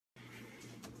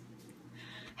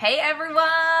Hey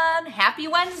everyone! Happy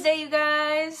Wednesday, you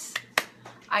guys!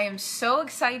 I am so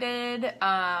excited.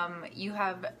 You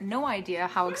have no idea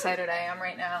how excited I am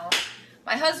right now.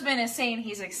 My husband is saying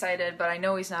he's excited, but I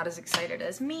know he's not as excited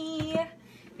as me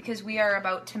because we are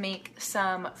about to make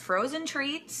some frozen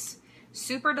treats,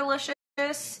 super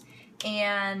delicious,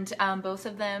 and both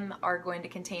of them are going to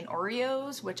contain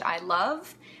Oreos, which I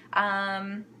love.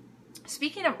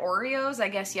 Speaking of Oreos, I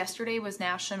guess yesterday was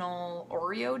National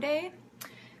Oreo Day.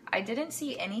 I didn't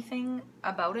see anything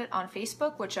about it on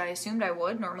Facebook, which I assumed I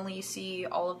would. Normally you see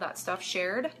all of that stuff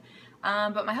shared.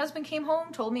 But my husband came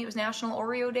home, told me it was National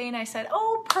Oreo Day, and I said,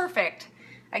 oh, perfect.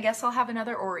 I guess I'll have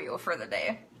another Oreo for the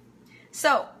day.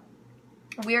 So,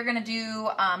 we are going to do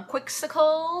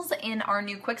Quixicles in our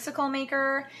new Quixicles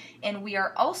maker, and we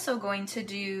are also going to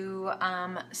do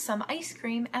some ice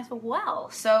cream as well.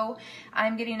 So,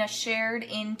 I'm getting us shared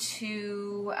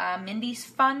into Mindy's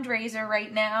fundraiser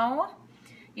right now.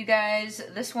 You guys,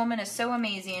 this woman is so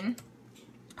amazing.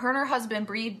 Her and her husband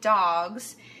breed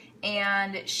dogs,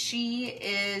 and she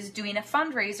is doing a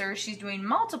fundraiser. She's doing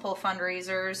multiple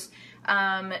fundraisers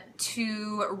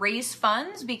to raise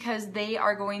funds because they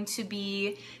are going to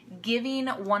be giving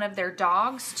one of their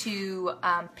dogs to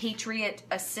Patriot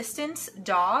Assistance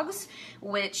Dogs,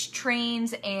 which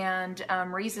trains and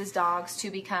raises dogs to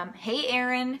become, hey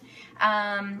Aaron,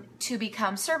 to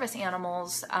become service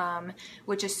animals,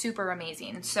 which is super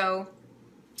amazing. So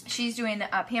she's doing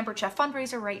a Pampered Chef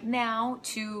fundraiser right now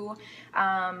to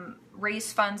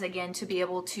raise funds again to be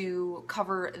able to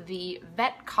cover the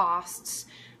vet costs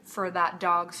for that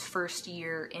dog's first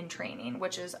year in training,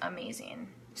 which is amazing.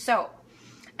 So,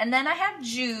 and then I have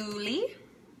Julie.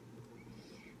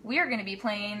 We are going to be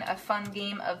playing a fun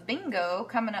game of bingo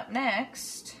coming up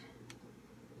next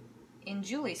in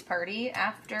Julie's party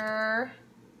after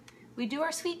we do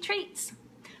our sweet treats.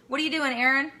 What are you doing,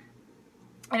 Aaron?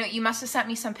 I know you must have sent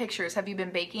me some pictures. Have you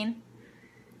been baking?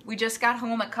 We just got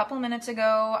home a couple minutes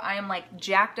ago. I am like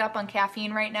jacked up on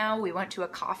caffeine right now. We went to a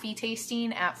coffee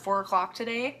tasting at 4 o'clock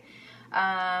today.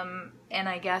 And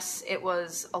I guess it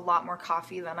was a lot more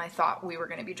coffee than I thought we were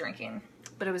going to be drinking.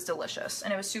 But it was delicious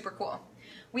and it was super cool.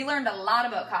 We learned a lot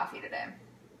about coffee today.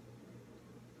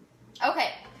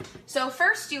 Okay, so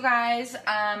first you guys,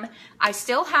 I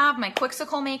still have my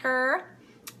Quixicles maker.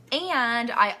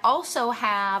 And I also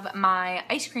have my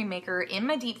ice cream maker in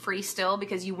my deep freeze still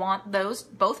because you want those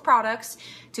both products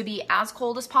to be as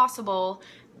cold as possible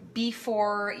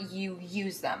before you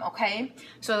use them, okay?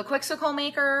 So the Quixicles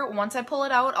maker, once I pull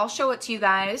it out, I'll show it to you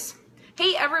guys.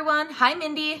 Hey everyone, hi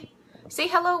Mindy. Say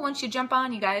hello once you jump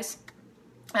on, you guys.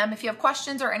 If you have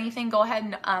questions or anything, go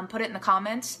ahead and put it in the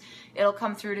comments. It'll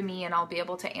come through to me and I'll be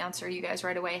able to answer you guys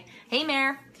right away. Hey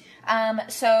Mare.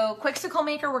 So Quixicles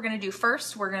maker we're going to do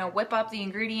first. We're going to whip up the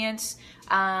ingredients.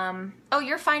 Oh,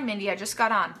 you're fine, Mindy. I just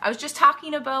got on. I was just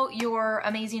talking about your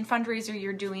amazing fundraiser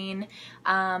you're doing,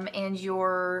 and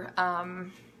your,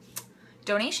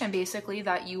 donation basically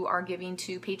that you are giving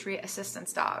to Patriot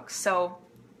Assistance Dogs. So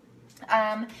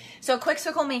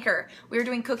Quixicles maker, we're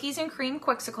doing cookies and cream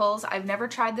Quixicles. I've never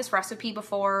tried this recipe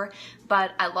before,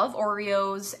 but I love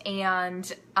Oreos,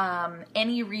 and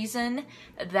any reason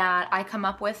that I come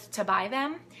up with to buy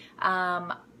them,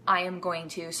 I am going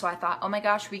to. So I thought, oh my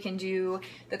gosh, we can do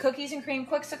the cookies and cream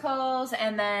Quixicles,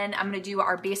 and then I'm going to do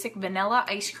our basic vanilla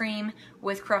ice cream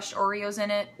with crushed Oreos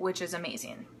in it, which is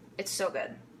amazing. It's so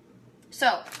good. So,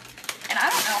 and I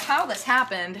don't know how this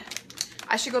happened.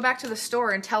 I should go back to the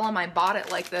store and tell them I bought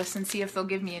it like this and see if they'll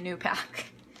give me a new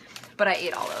pack. But I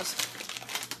ate all those.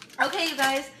 Okay, you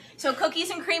guys. So cookies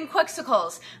and cream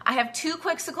Quixicles. I have 2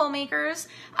 Quixicles makers.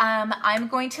 I'm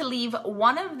going to leave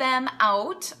one of them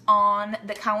out on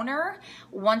the counter.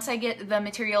 Once I get the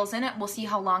materials in it, we'll see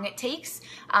how long it takes.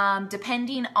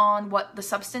 Depending on what the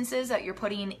substance is that you're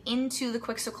putting into the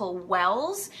Quixicles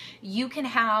wells, you can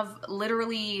have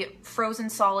literally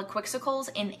frozen solid Quixicles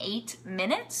in 8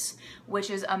 minutes, which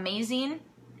is amazing.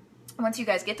 Once you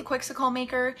guys get the Quixicles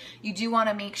maker, you do want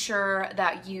to make sure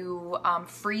that you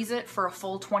freeze it for a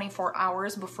full 24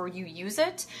 hours before you use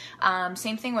it.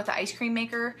 Same thing with the ice cream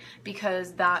maker,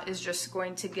 because that is just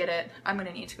going to get it, I'm going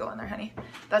to need to go in there, honey.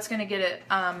 That's going to get it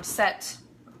set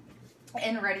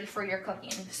and ready for your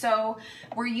cooking. So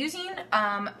we're using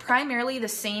primarily the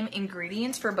same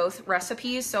ingredients for both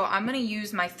recipes. So I'm going to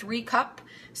use my 3-cup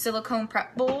silicone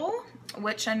prep bowl,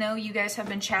 which I know you guys have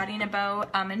been chatting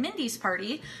about in Mindy's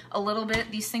party a little bit.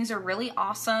 These things are really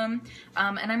awesome,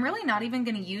 and I'm really not even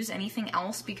going to use anything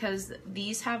else because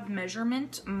these have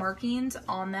measurement markings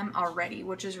on them already,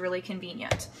 which is really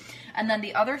convenient. And then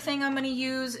the other thing I'm going to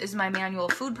use is my manual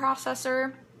food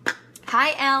processor.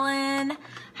 Hi, Ellen.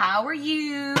 How are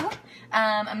you?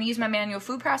 I'm gonna use my manual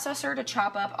food processor to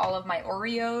chop up all of my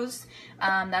Oreos.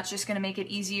 That's just gonna make it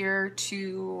easier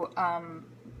to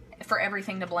for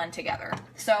everything to blend together.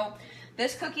 So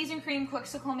this cookies and cream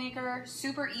Quickcicle maker,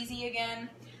 super easy again.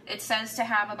 It says to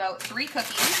have about 3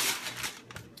 cookies,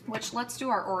 which let's do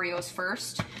our Oreos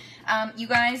first. You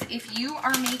guys, if you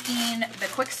are making the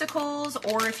Quicksicles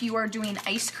or if you are doing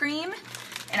ice cream,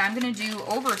 and I'm gonna do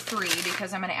over 3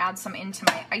 because I'm gonna add some into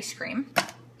my ice cream.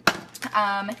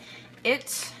 How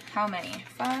many?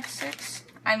 5, 6?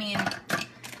 I mean,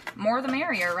 more the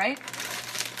merrier, right?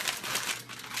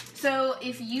 So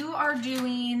if you are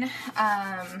doing,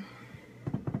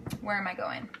 where am I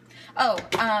going? Oh,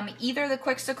 either the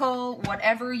Quickcicle,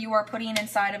 whatever you are putting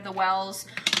inside of the wells,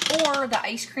 or the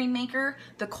ice cream maker,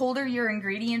 the colder your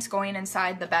ingredients going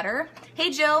inside, the better.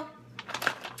 Hey, Jill.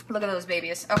 Look at those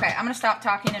babies. Okay, I'm gonna stop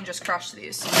talking and just crush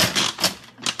these.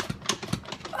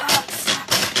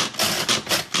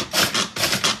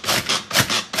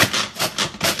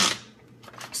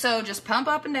 So just pump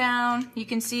up and down. You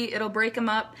can see it'll break them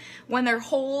up. When they're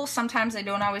whole, sometimes they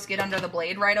don't always get under the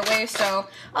blade right away, so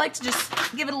I like to just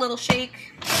give it a little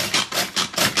shake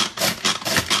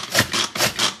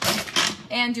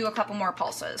and do a couple more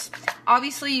pulses.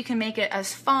 Obviously, you can make it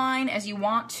as fine as you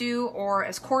want to or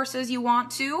as coarse as you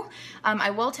want to. I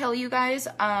will tell you guys,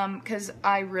 because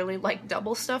I really like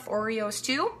double stuff Oreos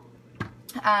too.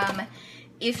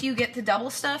 If you get the double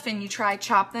stuff and you try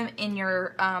chop them in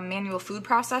your manual food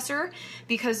processor,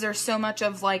 because there's so much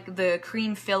of like the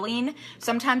cream filling,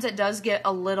 sometimes it does get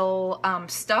a little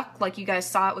stuck. Like you guys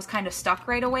saw, it was kind of stuck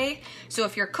right away. So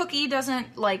if your cookie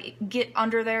doesn't like get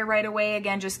under there right away,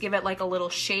 again, just give it like a little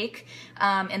shake.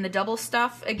 And the double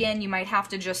stuff, again, you might have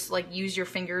to just like use your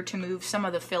finger to move some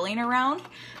of the filling around.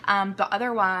 But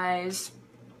otherwise,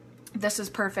 this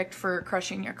is perfect for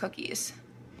crushing your cookies.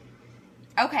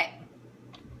 Okay.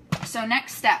 So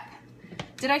next step.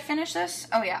 Did I finish this?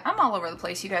 Oh yeah, I'm all over the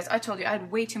place, you guys. I told you I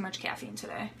had way too much caffeine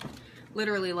today.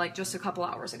 Literally like just a couple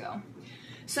hours ago.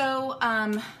 So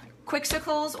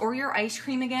Quicksicles or your ice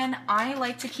cream again, I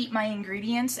like to keep my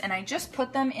ingredients and I just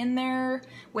put them in there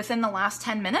within the last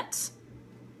 10 minutes.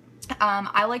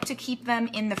 I like to keep them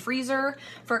in the freezer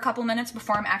for a couple minutes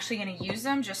before I'm actually going to use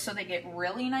them, just so they get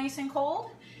really nice and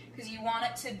cold. Because you want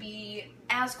it to be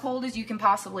as cold as you can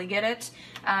possibly get it.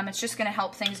 It's just going to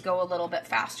help things go a little bit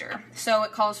faster. So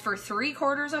it calls for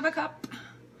 3/4 of a cup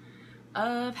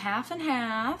of half and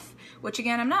half, which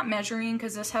again, I'm not measuring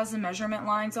because this has the measurement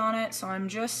lines on it. So I'm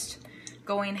just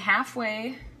going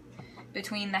halfway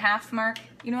between the half mark.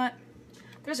 You know what?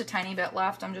 There's a tiny bit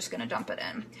left. I'm just going to dump it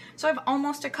in. So I have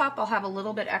almost a cup. I'll have a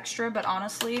little bit extra, but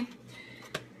honestly,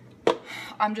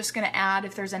 I'm just going to add,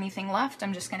 if there's anything left,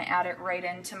 I'm just going to add it right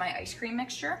into my ice cream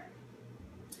mixture.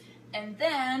 And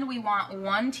then we want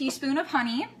 1 teaspoon of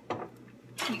honey.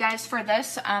 You guys, for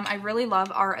this, I really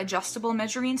love our adjustable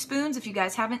measuring spoons. If you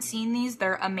guys haven't seen these,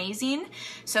 they're amazing.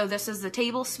 So this is the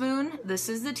tablespoon, this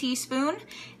is the teaspoon,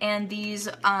 and these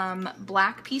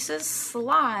black pieces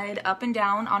slide up and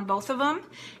down on both of them.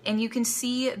 And you can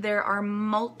see there are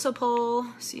multiple,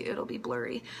 see, it'll be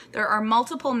blurry. There are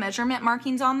multiple measurement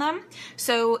markings on them.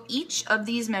 So each of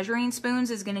these measuring spoons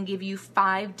is gonna give you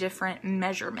 5 different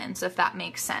measurements, if that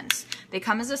makes sense. They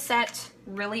come as a set,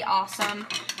 really awesome.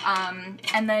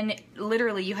 And then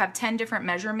literally you have 10 different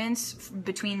measurements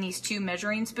between these 2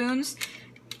 measuring spoons,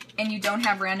 and you don't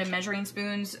have random measuring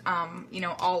spoons, you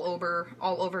know, all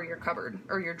over your cupboard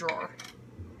or your drawer.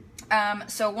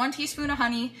 So 1 teaspoon of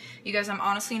honey. You guys, I'm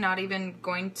honestly not even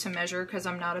going to measure because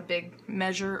I'm not a big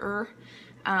measurer.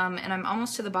 And I'm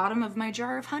almost to the bottom of my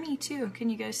jar of honey too. Can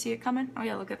you guys see it coming? Oh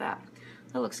yeah, look at that.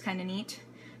 That looks kind of neat.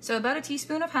 So about a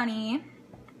teaspoon of honey.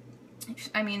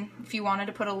 I mean, if you wanted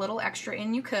to put a little extra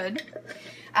in, you could.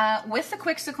 With the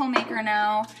Quickcicle maker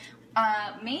now,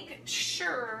 make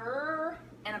sure,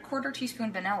 and a 1/4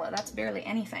 teaspoon vanilla, that's barely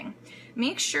anything.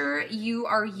 Make sure you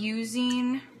are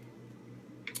using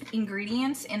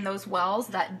ingredients in those wells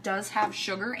that does have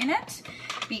sugar in it,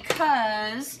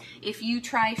 because if you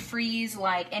try freeze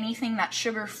like anything that's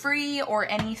sugar free or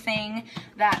anything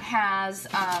that has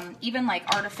even like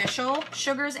artificial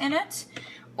sugars in it,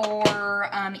 or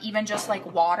even just like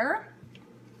water,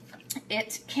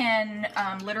 it can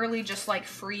literally just like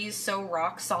freeze so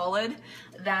rock solid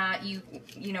that you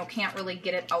know can't really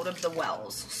get it out of the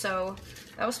wells. So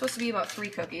that was supposed to be about 3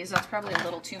 cookies. That's probably a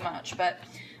little too much, but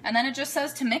and then it just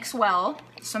says to mix well.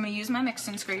 So I'm gonna use my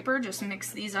mixing scraper, just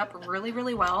mix these up really,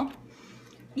 really well.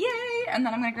 Yay! And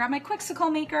then I'm gonna grab my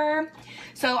Quickcicle maker.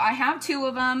 So I have 2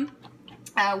 of them.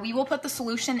 We will put the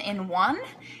solution in one,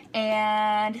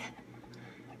 and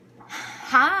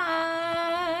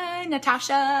Hi,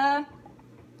 Natasha.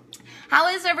 How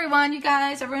is everyone, you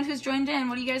guys? Everyone who's joined in,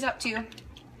 what are you guys up to?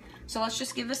 So let's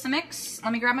just give this a mix.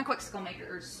 Let me grab my Quicksicle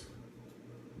makers.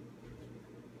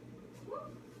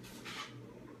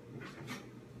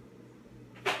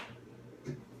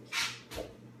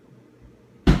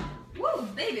 Woo,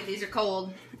 baby, these are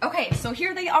cold. Okay, so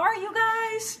here they are, you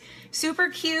guys. Super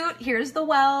cute. Here's the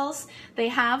wells. They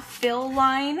have fill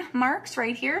line marks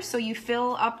right here, so you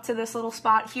fill up to this little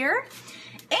spot here.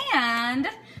 And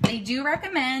they do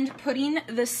recommend putting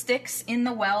the sticks in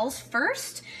the wells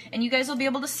first, and you guys will be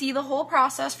able to see the whole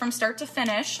process from start to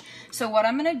finish. So what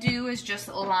I'm gonna do is just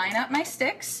line up my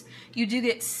sticks. You do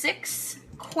get 6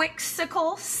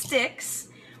 Quicksicle sticks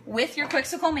with your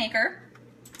Quicksicle maker.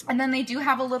 And then they do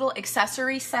have a little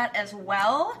accessory set as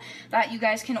well that you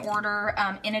guys can order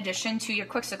in addition to your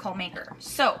Quicksicle maker.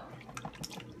 So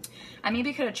I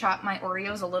maybe could have chopped my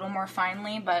Oreos a little more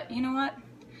finely, but you know what?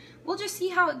 We'll just see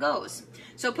how it goes.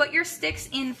 So put your sticks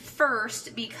in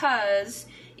first, because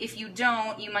if you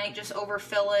don't, you might just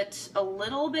overfill it a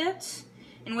little bit,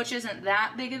 and which isn't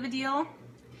that big of a deal,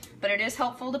 but it is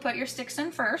helpful to put your sticks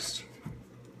in first.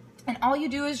 And all you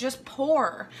do is just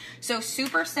pour. So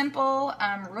super simple,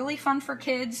 really fun for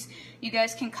kids. You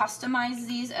guys can customize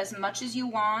these as much as you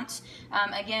want.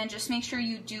 Again, just make sure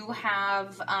you do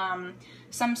have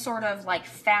some sort of like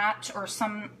fat or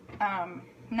some,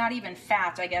 not even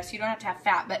fat, I guess. You don't have to have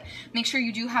fat, but make sure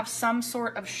you do have some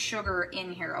sort of sugar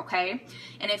in here, okay?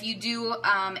 And if you do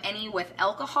any with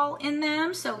alcohol in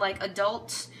them, so like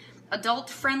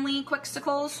adult-friendly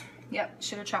Quicksicles, yep,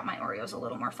 should have chopped my Oreos a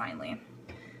little more finely.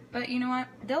 But you know what?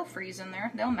 They'll freeze in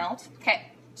there. They'll melt.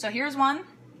 Okay, so here's one.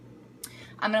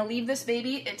 I'm going to leave this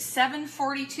baby. It's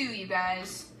 7:42, you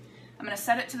guys. I'm going to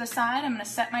set it to the side. I'm going to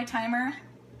set my timer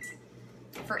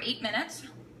for 8 minutes.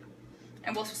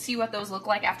 And we'll see what those look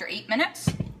like after 8 minutes.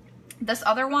 This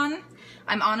other one,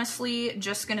 I'm honestly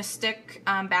just going to stick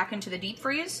back into the deep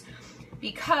freeze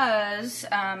because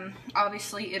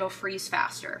obviously it'll freeze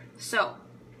faster. So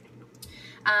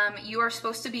you are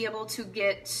supposed to be able to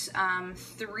get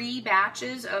 3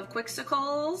 batches of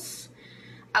Quicksicles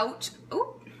out.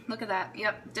 Ooh, look at that.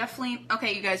 Yep, definitely.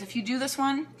 Okay, you guys, if you do this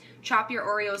one, chop your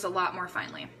Oreos a lot more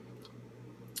finely.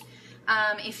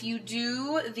 If you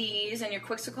do these and your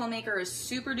Quicksicle maker is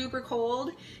super duper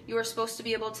cold, you are supposed to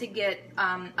be able to get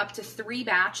up to 3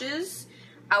 batches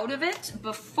out of it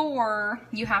before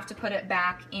you have to put it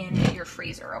back in your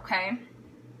freezer, okay?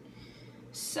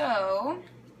 So,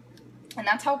 and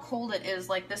that's how cold it is.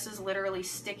 Like, this is literally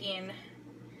sticking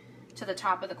to the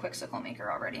top of the Quicksicle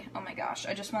maker already. Oh my gosh,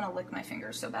 I just want to lick my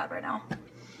fingers so bad right now.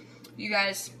 You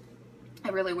guys, I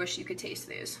really wish you could taste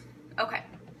these. Okay.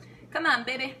 Come on,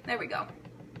 baby. There we go.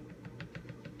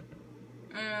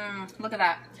 Look at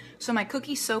that. So my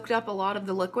cookie soaked up a lot of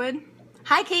the liquid.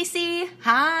 Hi, Casey.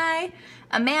 Hi.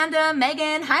 Amanda,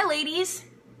 Megan. Hi, ladies.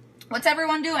 What's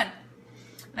everyone doing?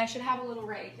 And I should have a little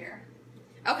rag here.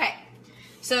 Okay.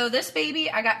 So this baby,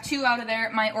 I got 2 out of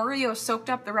there. My Oreos soaked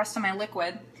up the rest of my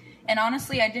liquid. And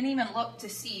honestly, I didn't even look to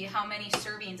see how many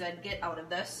servings I'd get out of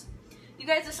this. You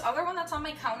guys, this other one that's on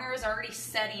my counter is already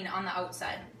setting on the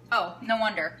outside. Oh, no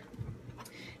wonder.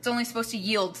 It's only supposed to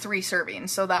yield 3 servings,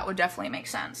 so that would definitely make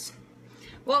sense.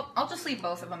 Well, I'll just leave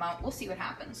both of them out. We'll see what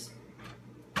happens.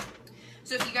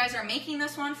 So if you guys are making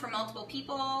this one for multiple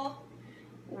people,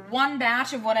 1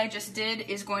 batch of what I just did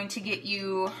is going to get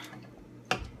you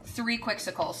 3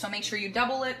 Quicksicles. So make sure you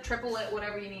double it, triple it,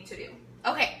 whatever you need to do.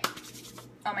 Okay.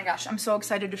 Oh my gosh, I'm so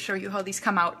excited to show you how these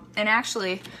come out. And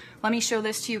actually, let me show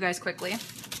this to you guys quickly,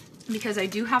 because I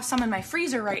do have some in my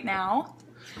freezer right now.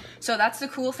 So that's the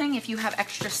cool thing if you have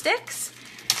extra sticks.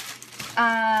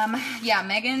 Yeah,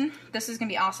 Megan, this is gonna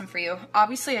be awesome for you.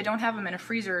 Obviously, I don't have them in a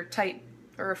freezer tight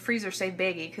or a freezer safe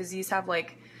baggie because these have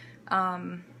like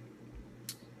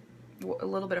a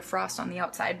little bit of frost on the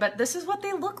outside, but this is what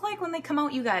they look like when they come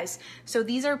out, you guys. So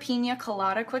these are Pina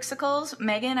Colada Quicksicles.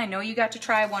 Megan, I know you got to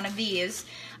try one of these,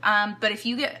 but if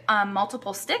you get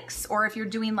multiple sticks, or if you're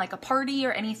doing like a party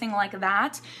or anything like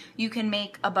that, you can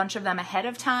make a bunch of them ahead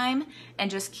of time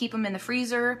and just keep them in the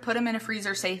freezer, put them in a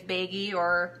freezer safe baggie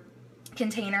or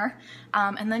container,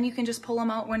 and then you can just pull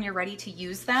them out when you're ready to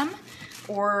use them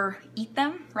or eat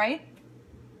them, right?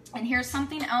 And here's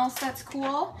something else that's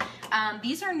cool.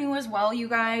 These are new as well, you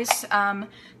guys.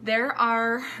 There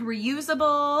are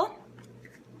reusable.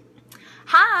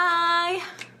 Hi.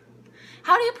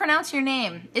 How do you pronounce your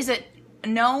name? Is it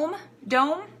Gnome?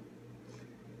 Dome?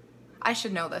 I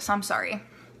should know this. I'm sorry.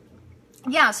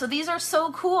 Yeah, so these are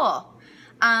so cool.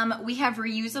 We have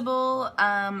reusable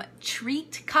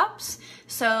treat cups.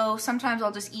 So sometimes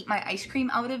I'll just eat my ice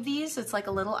cream out of these. It's like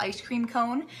a little ice cream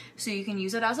cone, so you can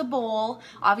use it as a bowl.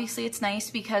 Obviously it's nice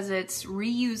because it's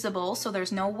reusable, so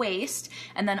there's no waste.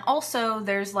 And then also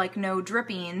there's like no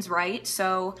drippings, right?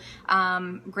 So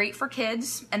great for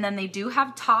kids. And then they do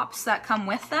have tops that come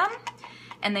with them,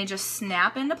 and they just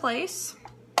snap into place.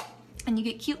 And you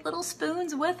get cute little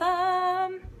spoons with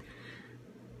them.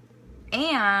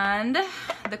 And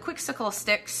the Quixsicle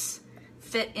sticks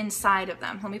fit inside of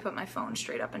them. Let me put my phone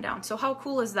straight up and down. So how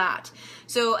cool is that?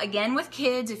 So again, with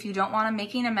kids, if you don't want them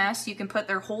making a mess, you can put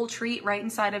their whole treat right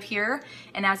inside of here,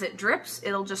 and as it drips,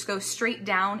 it'll just go straight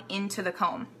down into the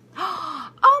cone.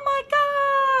 Oh my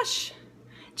gosh!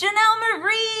 Janelle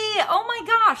Marie! Oh my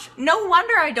gosh! No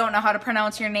wonder I don't know how to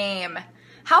pronounce your name.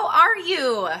 How are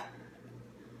you?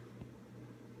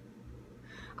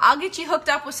 I'll get you hooked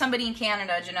up with somebody in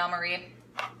Canada, Janelle Marie.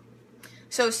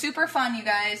 So super fun, you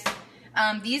guys.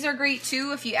 These are great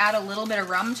too if you add a little bit of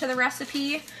rum to the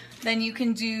recipe. Then you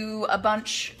can do a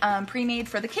bunch pre-made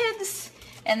for the kids.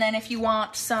 And then if you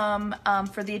want some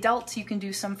for the adults, you can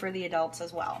do some for the adults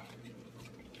as well.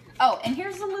 Oh, and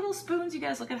here's the little spoons. You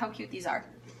guys, look at how cute these are.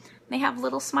 They have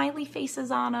little smiley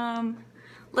faces on them.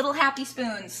 Little happy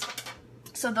spoons.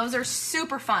 So those are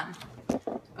super fun.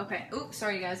 Okay, oops,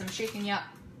 sorry guys, I'm shaking you up.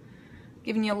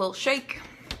 Giving you a little shake.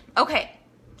 Okay,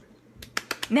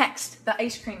 next, the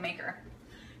ice cream maker.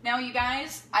 Now you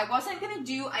guys, I wasn't gonna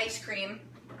do ice cream.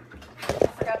 I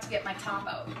forgot to get my top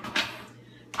out.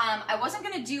 I wasn't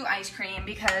gonna do ice cream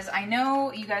because I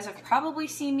know you guys have probably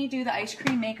seen me do the ice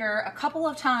cream maker a couple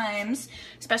of times,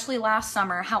 especially last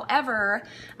summer. However,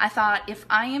 I thought if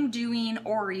I am doing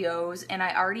Oreos and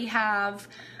I already have,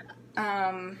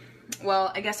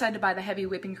 well, I guess I had to buy the heavy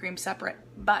whipping cream separate,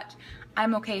 but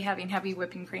I'm okay having heavy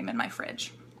whipping cream in my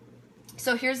fridge.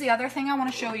 So here's the other thing I want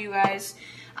to show you guys.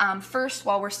 First,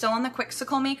 while we're still on the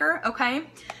Quixsicle maker, okay?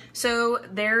 So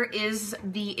there is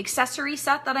the accessory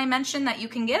set that I mentioned that you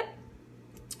can get.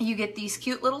 You get these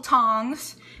cute little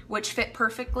tongs, which fit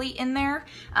perfectly in there.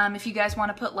 If you guys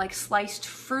want to put like sliced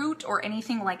fruit or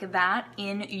anything like that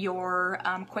in your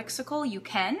Quixsicle, you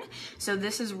can. So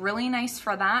this is really nice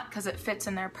for that because it fits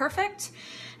in there perfect.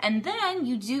 And then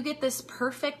you do get this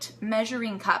perfect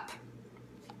measuring cup.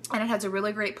 And it has a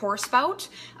really great pour spout.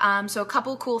 So a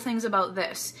couple cool things about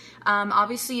this.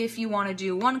 Obviously, if you want to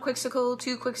do one Quixsicle,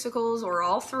 two Quixsicles, or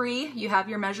all three, you have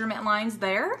your measurement lines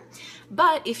there.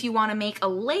 But if you want to make a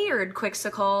layered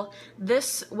Quixsicle,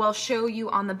 this will show you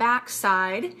on the back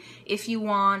side if you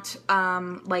want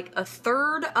like a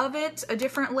third of it a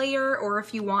different layer, or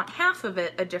if you want half of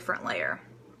it a different layer.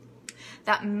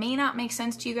 That may not make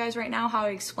sense to you guys right now how I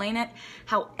explain it.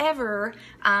 However,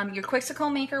 your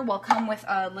Quixsicle maker will come with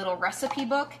a little recipe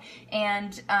book,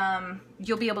 and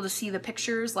you'll be able to see the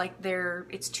pictures like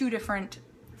it's two different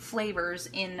flavors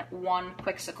in one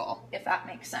Quixsicle, if that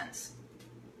makes sense.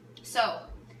 So,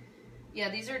 yeah,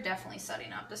 these are definitely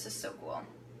setting up. This is so cool.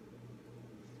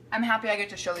 I'm happy I get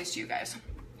to show these to you guys.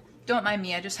 Don't mind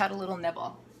me, I just had a little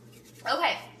nibble.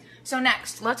 Okay. So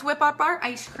next, let's whip up our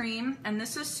ice cream, and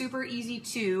this is super easy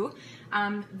too.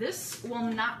 This will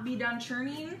not be done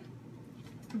churning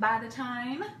by the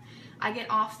time I get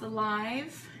off the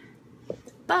live,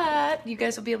 but you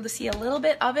guys will be able to see a little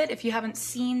bit of it if you haven't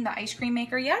seen the ice cream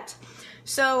maker yet.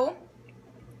 So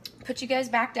put you guys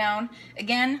back down.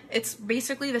 Again, it's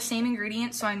basically the same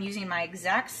ingredients, so I'm using my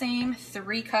exact same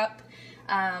 3-cup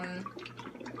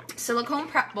silicone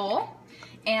prep bowl.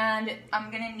 And I'm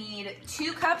gonna need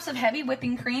 2 cups of heavy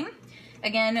whipping cream.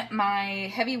 Again,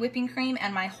 my heavy whipping cream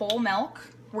and my whole milk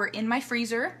were in my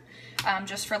freezer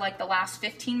just for like the last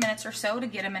 15 minutes or so to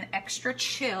get them an extra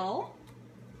chill.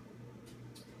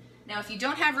 Now, if you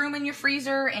don't have room in your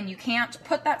freezer and you can't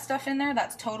put that stuff in there,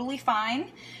 that's totally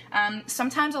fine.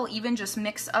 Sometimes I'll even just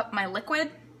mix up my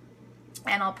liquid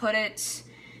and I'll put it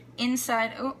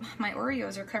inside. Oh, my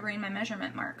Oreos are covering my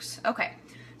measurement marks. Okay,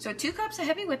 so 2 cups of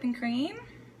heavy whipping cream.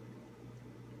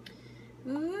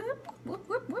 Whoop, whoop,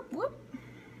 whoop, whoop, whoop.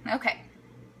 Okay.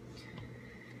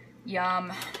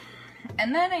 Yum.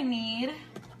 And then I need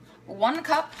 1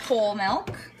 cup whole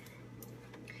milk.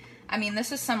 I mean,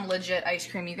 this is some legit ice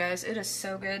cream, you guys. It is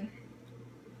so good.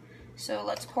 So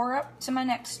let's pour up to my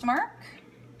next mark.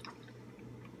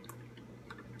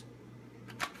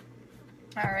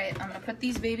 All right, I'm gonna put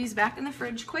these babies back in the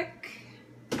fridge quick.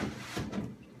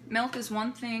 Milk is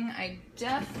one thing I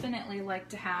definitely like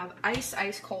to have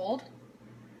ice cold.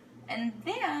 And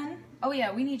then, oh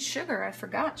yeah, we need sugar. I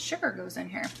forgot, sugar goes in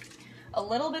here. A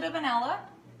little bit of vanilla,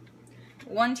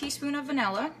 1 teaspoon of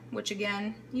vanilla, which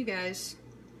again, you guys,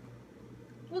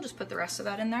 we'll just put the rest of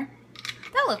that in there.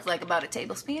 That looks like about a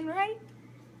tablespoon, right?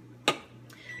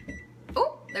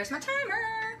 Oh, there's my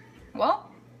timer.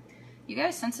 Well, you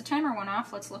guys, since the timer went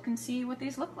off, let's look and see what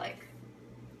these look like.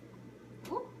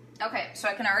 Ooh. Okay, so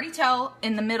I can already tell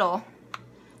in the middle,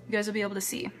 you guys will be able to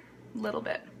see a little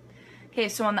bit. Okay,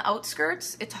 so on the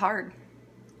outskirts, it's hard,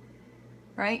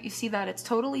 right? You see that it's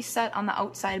totally set on the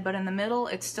outside, but in the middle,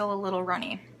 it's still a little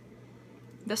runny.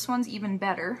 This one's even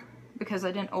better because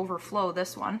I didn't overflow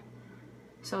this one.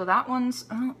 So that one's,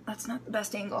 oh, that's not the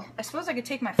best angle. I suppose I could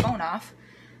take my phone off.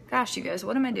 Gosh, you guys,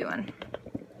 what am I doing?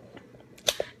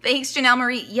 Thanks, Janelle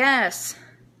Marie. Yes,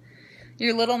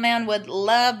 your little man would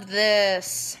love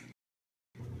this.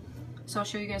 So I'll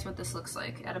show you guys what this looks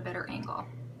like at a better angle.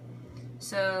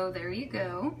 So there you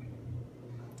go.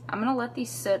 I'm gonna let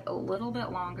these sit a little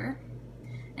bit longer,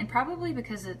 and probably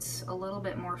because it's a little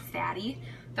bit more fatty.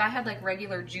 If I had like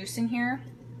regular juice in here,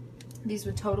 these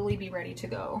would totally be ready to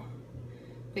go.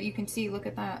 But you can see, look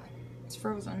at that, it's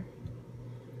frozen.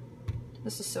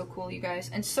 This is so cool, you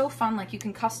guys, and so fun. Like, you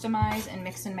can customize and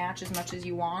mix and match as much as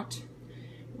you want.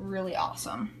 Really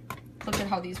awesome. Look at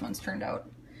how these ones turned out.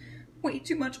 Way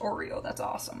too much Oreo, that's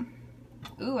awesome.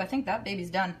 Ooh, I think that baby's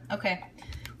done. Okay,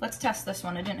 let's test this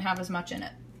one. It didn't have as much in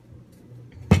it.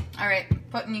 All right,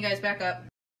 putting you guys back up.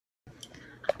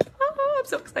 Oh, I'm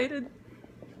so excited.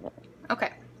 Okay,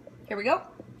 here we go.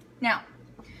 Now,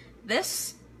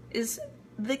 this is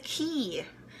the key.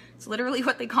 It's literally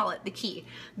what they call it, the key.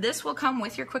 This will come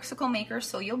with your Quixocle maker,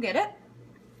 so you'll get it.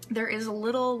 There is a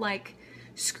little like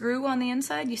screw on the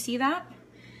inside, you see that?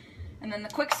 And then the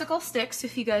Quixocle sticks,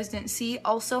 if you guys didn't see,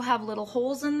 also have little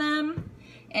holes in them,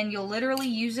 and you'll literally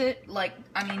use it like,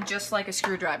 I mean, just like a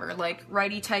screwdriver, like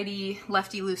righty-tighty,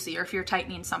 lefty-loosey, or if you're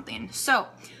tightening something. So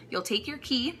you'll take your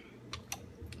key,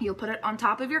 you'll put it on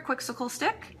top of your Quixocle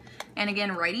stick, and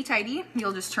again, righty-tighty,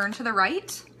 you'll just turn to the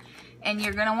right, and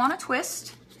you're gonna wanna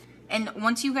twist. And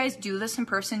once you guys do this in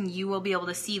person, you will be able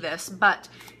to see this, but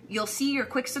you'll see your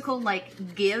Quixocle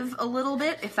like give a little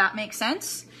bit, if that makes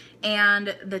sense.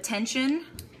 And the tension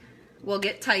will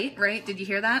get tight, right? Did you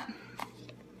hear that?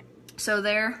 So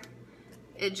there,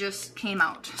 it just came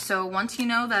out. So once you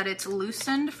know that it's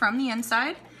loosened from the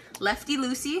inside,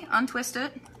 lefty-loosey, untwist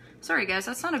it. Sorry guys,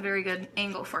 that's not a very good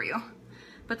angle for you.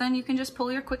 But then you can just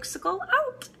pull your Quixocle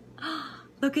out.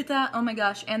 Look at that, oh my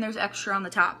gosh, and there's extra on the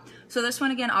top. So this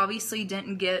one again, obviously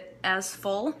didn't get as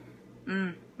full.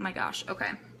 My gosh,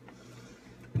 okay.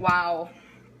 Wow.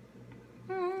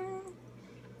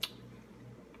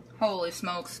 Holy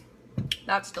smokes,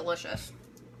 that's delicious.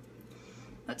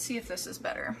 Let's see if this is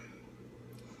better.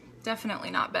 Definitely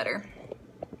not better.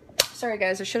 Sorry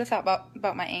guys, I should have thought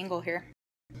about my angle here.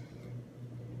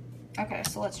 Okay,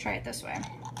 so let's try it this way.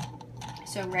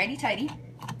 So righty-tighty,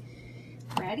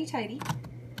 righty-tighty.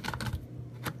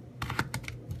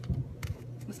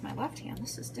 With my left hand,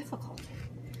 this is difficult.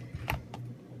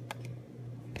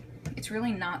 It's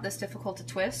really not this difficult to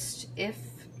twist if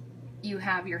you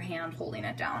have your hand holding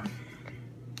it down.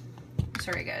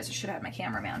 Sorry guys, I should have had my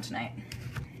cameraman tonight.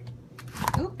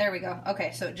 Oop, there we go.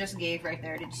 Okay, so it just gave right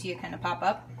there. Did you see it kind of pop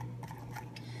up?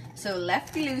 So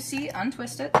lefty-loosey,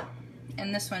 untwist it.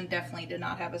 And this one definitely did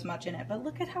not have as much in it, but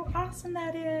look at how awesome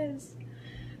that is.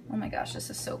 Oh my gosh, this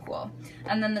is so cool.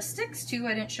 And then the sticks too,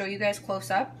 I didn't show you guys close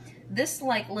up. This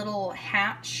like little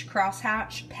hatch,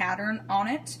 cross-hatch pattern on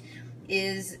it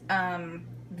is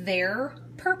there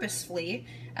purposefully.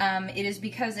 It is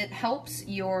because it helps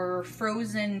your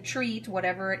frozen treat,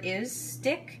 whatever it is,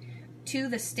 stick to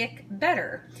the stick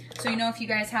better. So you know, if you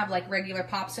guys have like regular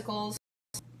popsicles,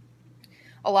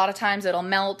 a lot of times it'll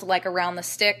melt like around the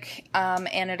stick,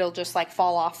 and it'll just like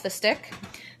fall off the stick.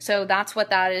 So that's what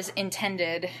that is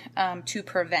intended to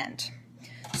prevent.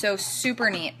 So super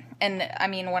neat. And I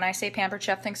mean, when I say Pampered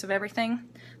Chef thinks of everything,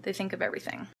 they think of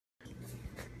everything.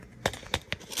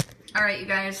 All right, you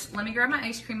guys, let me grab my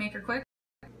ice cream maker quick.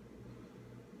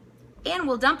 And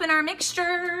we'll dump in our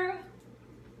mixture.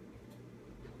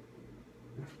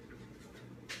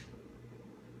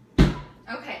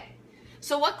 Okay,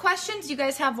 so what questions do you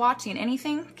guys have watching?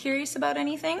 Anything? Curious about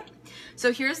anything?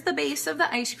 So here's the base of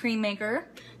the ice cream maker.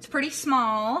 It's pretty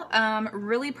small,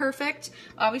 really perfect.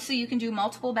 Obviously you can do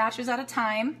multiple batches at a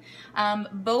time.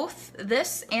 Both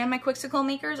this and my Quixocle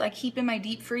makers I keep in my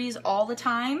deep freeze all the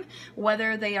time,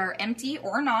 whether they are empty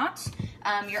or not.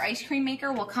 Your ice cream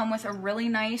maker will come with a really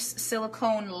nice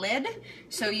silicone lid,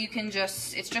 so you can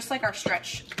just, it's just like our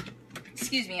stretch,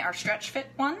 our stretch fit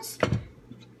ones.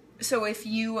 So if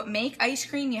you make ice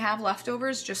cream, you have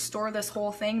leftovers, just store this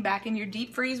whole thing back in your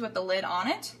deep freeze with the lid on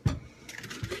it.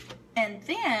 And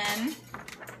then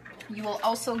you will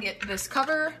also get this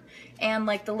cover and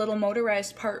like the little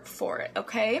motorized part for it,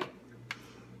 okay?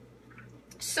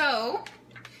 So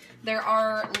there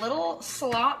are little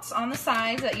slots on the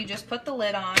sides that you just put the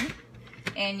lid on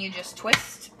and you just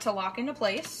twist to lock into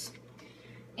place.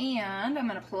 And I'm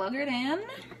gonna plug it in.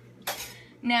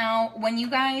 Now, when you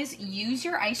guys use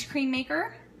your ice cream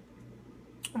maker,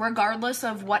 regardless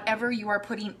of whatever you are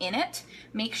putting in it,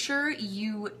 make sure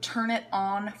you turn it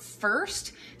on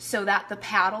first so that the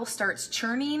paddle starts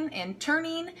churning and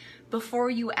turning before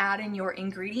you add in your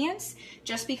ingredients.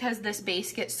 Just because this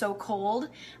base gets so cold,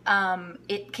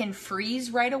 it can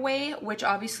freeze right away, which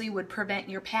obviously would prevent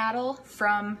your paddle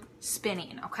from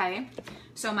spinning, okay?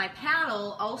 So my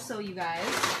paddle also, you guys,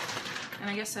 and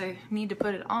I guess I need to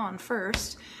put it on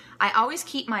first. I always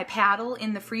keep my paddle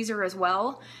in the freezer as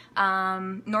well.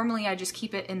 Normally I just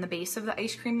keep it in the base of the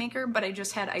ice cream maker, but I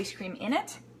just had ice cream in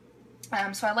it.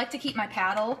 So I like to keep my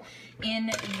paddle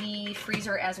in the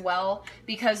freezer as well,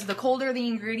 because the colder the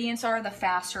ingredients are, the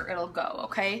faster it'll go,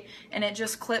 okay? And it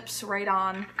just clips right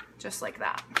on just like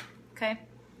that, okay?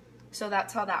 So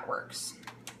that's how that works.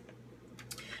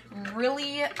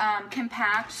 Really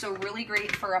compact, so really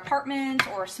great for apartment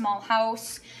or a small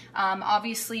house.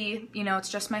 Obviously, you know, it's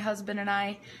just my husband and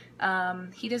I.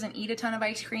 He doesn't eat a ton of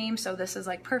ice cream, so this is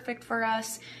like perfect for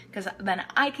us, because then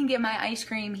I can get my ice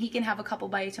cream, he can have a couple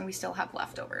bites, and we still have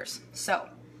leftovers. So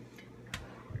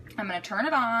I'm gonna turn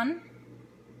it on,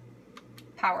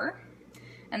 power,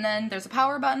 and then there's a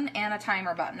power button and a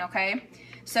timer button, okay?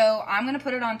 So I'm gonna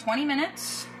put it on 20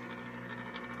 minutes.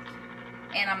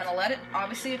 And I'm gonna let it,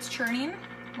 obviously it's churning.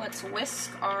 Let's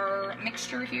whisk our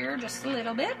mixture here just a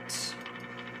little bit.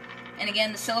 And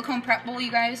again, the silicone prep bowl,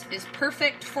 you guys, is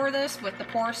perfect for this with the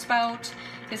pour spout,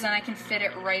 because then I can fit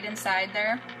it right inside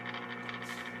there.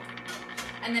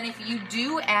 And then if you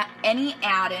do add any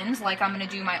add-ins, like I'm gonna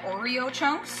do my Oreo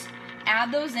chunks,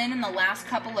 add those in the last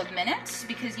couple of minutes,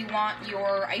 because you want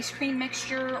your ice cream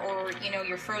mixture or, you know,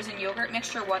 your frozen yogurt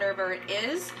mixture, whatever it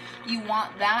is, you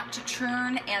want that to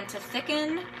churn and to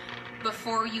thicken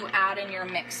before you add in your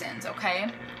mix-ins,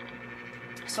 okay?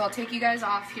 So I'll take you guys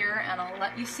off here and I'll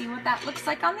let you see what that looks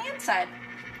like on the inside.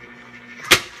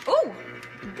 Oh,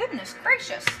 goodness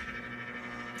gracious.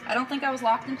 I don't think I was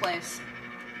locked in place.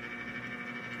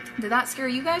 Did that scare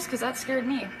you guys? Because that scared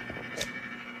me.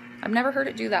 I've never heard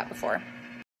it do that before.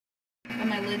 And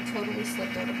my lid totally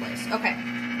slipped out of place. Okay,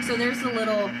 so there's the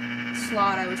little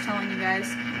slot I was telling you guys.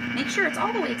 Make sure it's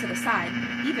all the way to the side,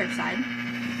 either side.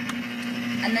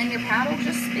 And then your paddle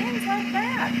just spins like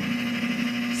that.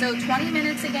 So 20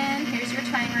 minutes again, here's your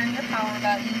timer and your power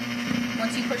button.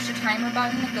 Once you push the timer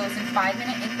button, it goes in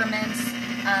 5-minute increments.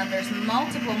 There's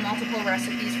multiple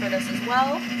recipes for this as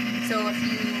well. So if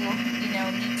you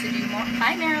need to do more,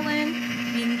 hi Marilyn,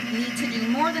 you need to do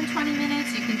more than 20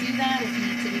 minutes, you can do that. If you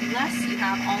need to do less, you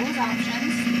have all those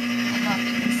options. And look,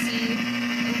 you can see,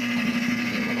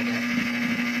 maybe a little bit.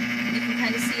 You can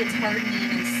kind of see it's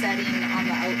hardening and setting on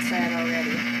the outside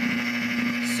already.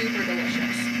 Super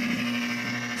delicious.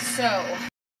 So,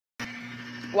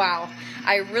 wow.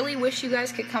 I really wish you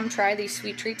guys could come try these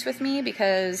sweet treats with me,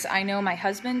 because I know my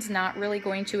husband's not really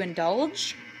going to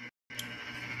indulge.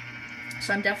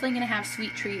 So I'm definitely going to have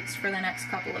sweet treats for the next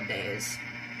couple of days.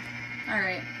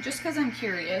 Alright, just because I'm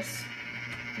curious,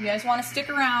 if you guys want to stick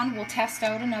around, we'll test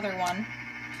out another one.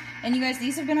 And you guys,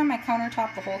 these have been on my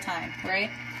countertop the whole time, right?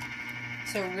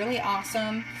 So really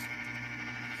awesome.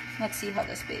 Let's see how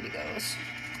this baby goes.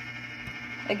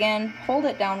 Again, hold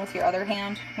it down with your other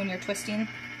hand when you're twisting.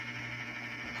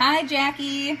 Hi,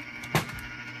 Jackie.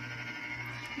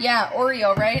 Yeah,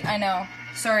 Oreo, right? I know.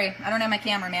 Sorry, I don't have my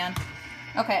cameraman.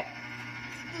 Okay.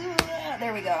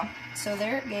 There we go. So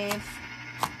there it gave.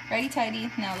 Righty tighty.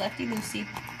 Now lefty loosey.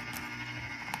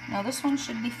 Now this one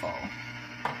should be full.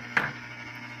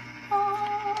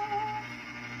 Oh,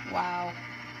 wow.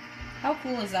 How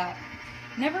cool is that?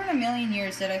 Never in a million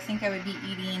years did I think I would be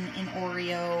eating an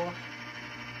Oreo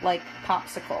like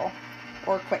popsicle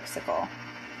or Quixicle.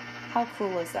 How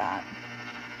cool is that?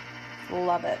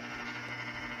 Love it.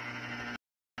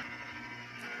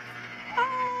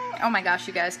 Oh my gosh,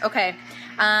 you guys. Okay.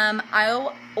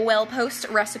 I will post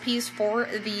recipes for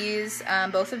these,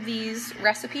 both of these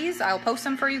recipes. I'll post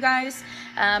them for you guys.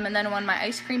 And then when my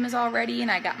ice cream is all ready and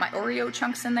I got my Oreo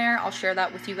chunks in there, I'll share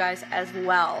that with you guys as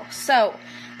well. So,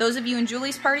 those of you in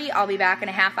Julie's party, I'll be back in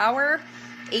a half hour.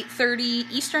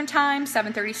 8:30 Eastern time,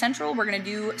 7:30 Central. We're going to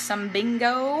do some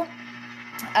bingo.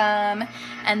 And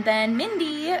then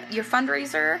Mindy, your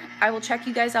fundraiser, I will check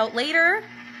you guys out later.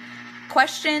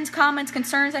 Questions, comments,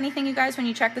 concerns, anything, you guys, when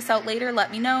you check this out later,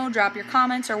 let me know. Drop your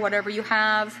comments or whatever you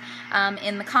have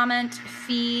in the comment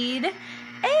feed.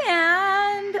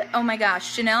 And, oh my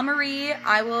gosh, Janelle Marie,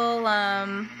 I will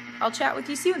I'll chat with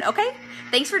you soon, okay?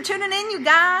 Thanks for tuning in, you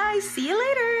guys. See you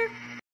later.